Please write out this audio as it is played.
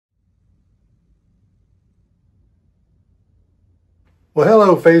Well,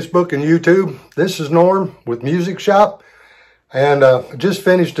 hello Facebook and YouTube. This is Norm with Music Shop, and I just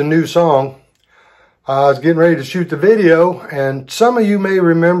finished a new song. I was getting ready to shoot the video, and some of you may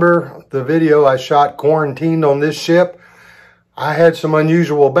remember the video I shot quarantined on this ship. I had some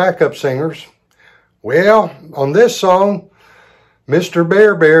unusual backup singers. Well, on this song, Mr.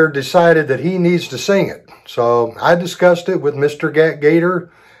 Bear decided that he needs to sing it. So I discussed it with Mr.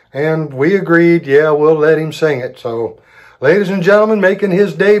 Gator, and we agreed, yeah, we'll let him sing it. So, ladies and gentlemen, making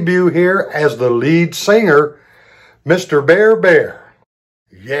his debut here as the lead singer, Mr. Bear.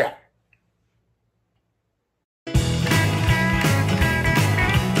 Yeah.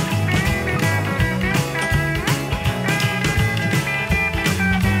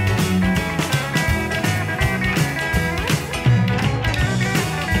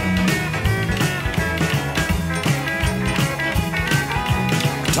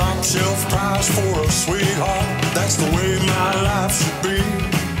 Top shelf prize for a sweetheart, that's the way my life should be.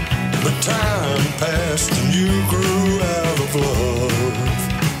 But time passed and you grew out of love.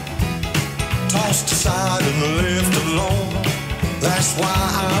 Tossed aside and left alone, that's why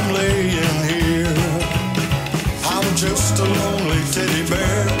I'm laying here. I'm just a lonely teddy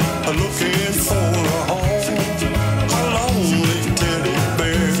bear, looking for a home. A lonely teddy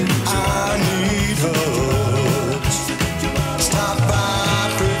bear, I need hugs. Stop by,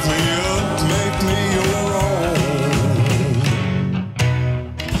 pick me up, make me your own.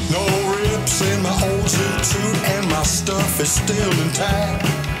 No rips in my old suit, and my stuff is still intact.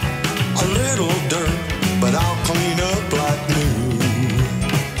 A little dirt, but I'll clean up like new.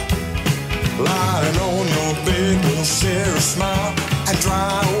 Lying on your bed, we'll share a smile and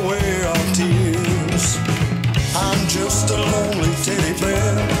dry away our tears. I'm just a lonely teddy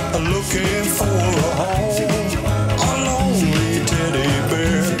bear, looking for a home. A lonely teddy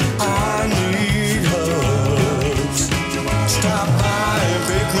bear, I need hugs. Stop by and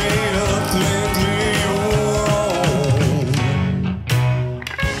pick me up, make me your own.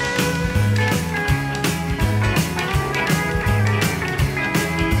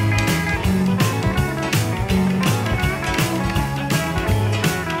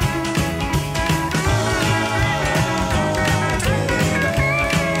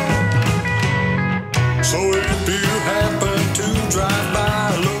 So if you happen to drive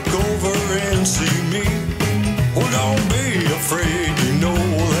by, look over and see me. Well, don't be afraid, you know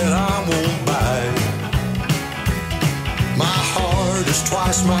that I won't bite. My heart is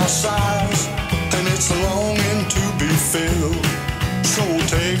twice my size, and it's longing to be filled. So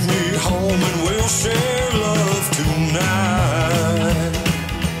take me home and we'll share love tonight.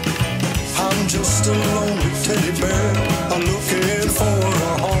 I'm just a lonely teddy bear, looking for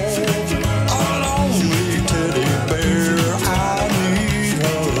a home. A lonely teddy bear, I need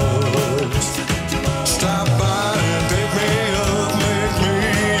hugs. Stop by and pick me up, make me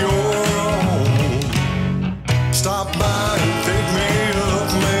your own. Stop by and pick me up,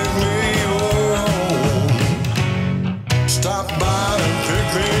 make me your own. Stop by and pick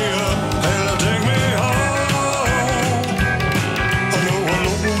me up.